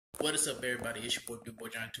What is up, everybody? It's your boy, Big Boy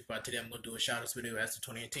John 25. Today I'm going to do a shoutouts video as of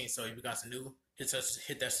 2018. So if you guys are new,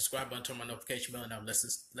 hit that subscribe button, turn my notification bell, and now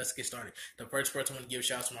let's get started. The first person I'm going to give a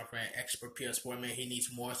shout out to my friend Expert PS4, man. He needs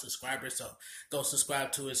more subscribers, so go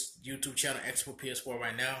subscribe to his YouTube channel, Expert PS4,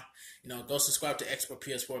 right now. Go subscribe to Expert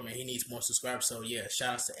PS4, man. He needs more subscribers, so yeah,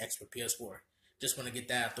 shout outs to Expert PS4. Just want to get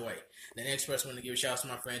that out the way. The next person I want to give a shout out to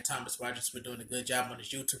my friend Thomas Rogers for doing a good job on his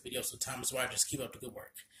YouTube video. So Thomas Rogers, keep up the good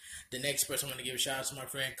work. The next person I want to give a shout out to my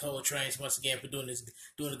friend Cole Trains once again for doing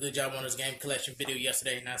a good job on his game collection video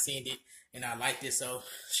yesterday, and I seen it and I liked it. So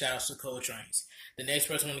shout out to Cole Trains. The next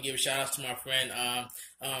person I want to give a shout out to my friend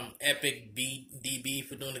Epic DB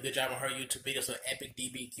for doing a good job on her YouTube video. So Epic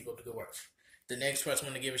DB, keep up the good work. The next person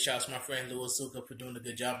I want to give a shout out to my friend Louis Zuka for doing a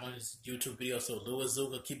good job on his YouTube video. So Louis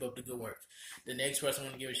Zuka, keep up the good work. The next person I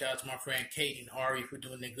want to give a shout out to my friend Kate and Ari for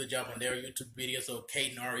doing a good job on their YouTube video. So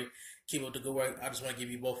Kate and Ari, keep up the good work. I just want to give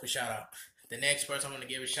you both a shout out. The next person I want to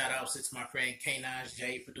give a shout out is my friend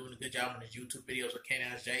K9J for doing a good job on his YouTube video. So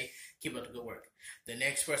K9J, keep up the good work. The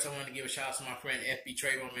next person I want to give a shout out to my friend FB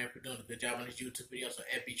Trayvon, man, for doing a good job on his YouTube video. So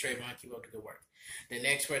FB Trayvon, keep up the good work. The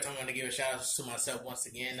next person I want to give a shout out to myself once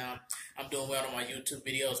again. I'm doing well on my YouTube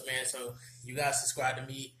videos, man. So you guys subscribe to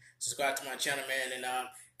me, subscribe to my channel, man, and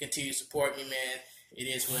continue to support me, man. It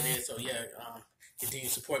is what it is. So yeah, continue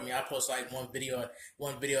to support me. I post like one video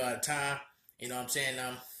at a time. You know what I'm saying?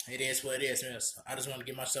 It is what it is, man. So I just want to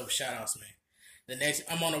give myself a shout out, man.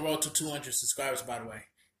 I'm on the road to 200 subscribers, by the way.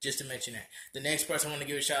 Just to mention that. The next person I want to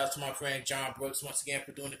give a shout out to my friend John Brooks once again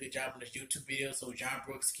for doing a good job on his YouTube video. So John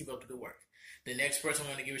Brooks, keep up the good work. The next person I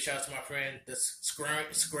want to give a shout out to my friend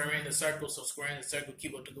Squaring the Circle. So Squaring the Circle,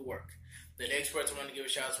 keep up the good work. The next person I want to give a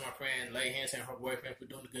shout out to my friend Leigh Hansen and her boyfriend for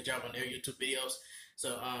doing a good job on their YouTube videos.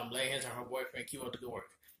 So Leigh Hansen and her boyfriend, keep up the good work.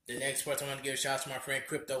 The next person I want to give a shout out to my friend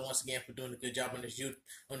Crypto once again for doing a good job on his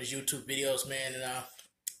YouTube videos, man.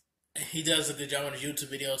 And he does a good job on his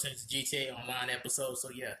YouTube videos and his GTA Online episodes. So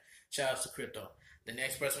yeah, shout out to Crypto. The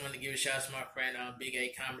next person I want to give a shout out to my friend Big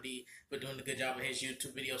A Comedy for doing a good job on his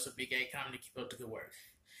YouTube videos. So Big A Comedy, keep up the good work.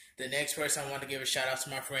 The next person I want to give a shout out to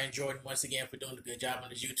my friend Jordan once again for doing a good job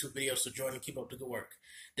on his YouTube video. So Jordan, keep up the good work.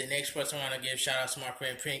 The next person I want to give a shout out to my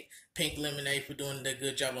friend Pink Lemonade for doing a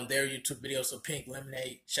good job on their YouTube video. So Pink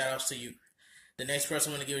Lemonade, shout outs to you. The next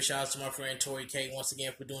person I want to give a shout out to my friend Tori K once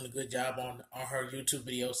again for doing a good job on her YouTube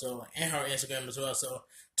video, so and her Instagram as well. So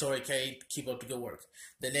Tori K, keep up the good work.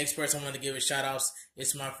 The next person I want to give a shout out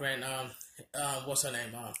is my friend what's her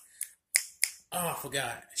name? I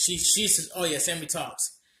forgot. Sammy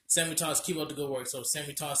Talks. Sammy Talks, keep up the good work. So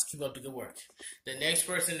Sammy Talks, keep up the good work. The next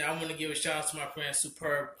person I want to give a shout out to my friend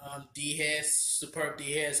Superb D-Heads. Superb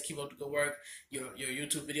D-Heads, keep up the good work. Your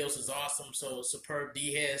YouTube videos is awesome. So Superb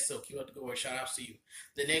D-Heads, so keep up the good work. Shout outs to you.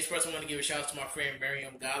 The next person I want to give a shout out to my friend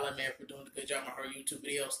Miriam Gala, man, for doing a good job on her YouTube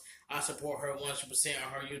videos. I support her 100%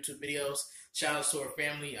 on her YouTube videos. Shout outs to her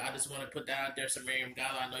family. I just want to put that out there. So Miriam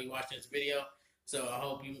Gala, I know you're watching this video. So I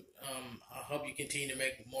hope you continue to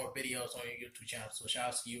make more videos on your YouTube channel. So shout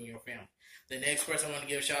out to you and your family. The next person I want to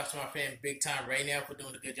give a shout out to my friend Big Time Raynell for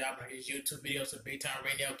doing a good job on his YouTube videos. So Big Time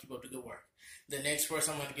Raynell, keep up the good work. The next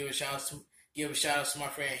person I want to give a shout out to my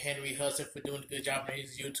friend Henry Hudson for doing a good job on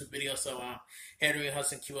his YouTube videos. So Henry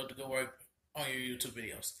Hudson, keep up the good work on your YouTube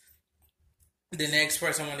videos. The next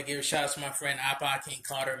person I want to give a shout out to my friend iPod King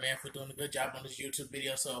Carter, man, for doing a good job on his YouTube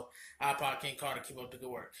video. So iPod King Carter, keep up the good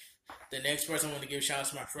work. The next person I want to give a shout out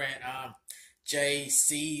to my friend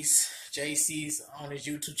JC's on his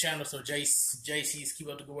YouTube channel. So JC's, keep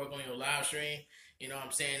up the good work on your live stream. You know what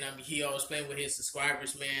I'm saying? He always playing with his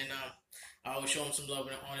subscribers, man. I always show him some love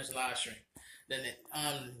on his live stream. Then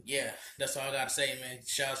yeah, that's all I gotta say, man.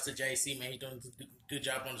 Shouts to JC, man. He's doing a good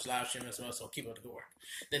job on his live stream as well. So keep up the good work.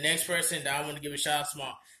 The next person that I want to give a shout out to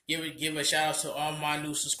give a shout out to all my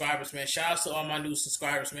new subscribers, man. Shout out to all my new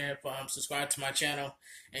subscribers, man, for subscribing to my channel.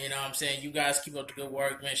 And you know what I'm saying? You guys keep up the good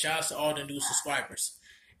work, man. Shout out to all the new subscribers.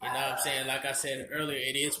 You know what I'm saying? Like I said earlier,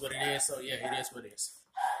 it is what it is. So yeah, it is what it is.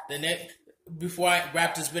 Before I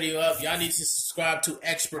wrap this video up, y'all need to subscribe to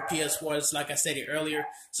Expert PS4. Just like I said it earlier,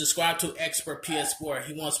 subscribe to Expert PS4.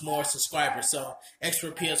 He wants more subscribers. So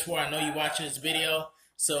Expert PS4, I know you're watching this video,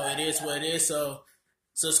 so it is what it is. So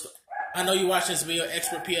I know you're watching this video,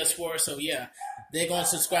 Expert PS4. So yeah, they're gonna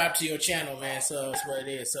subscribe to your channel, man. So it's what it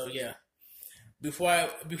is. So yeah, before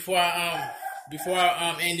I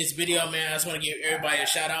end this video, man, I just want to give everybody a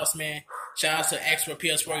shout outs, man. Shout outs to Expert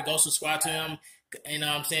PS4. Go subscribe to him. You know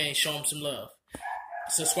what I'm saying? Show him some love.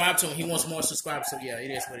 Subscribe to him. He wants more subscribers. So yeah,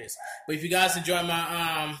 it is what it is. But if you guys enjoy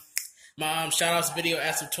my shout outs video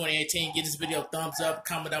as of 2018, give this video a thumbs up.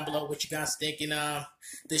 Comment down below what you guys think. And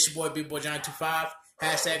this your boy Big Boy John 25.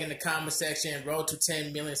 Hashtag in the comment section. Road to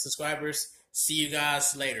 10 million subscribers. See you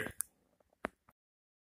guys later.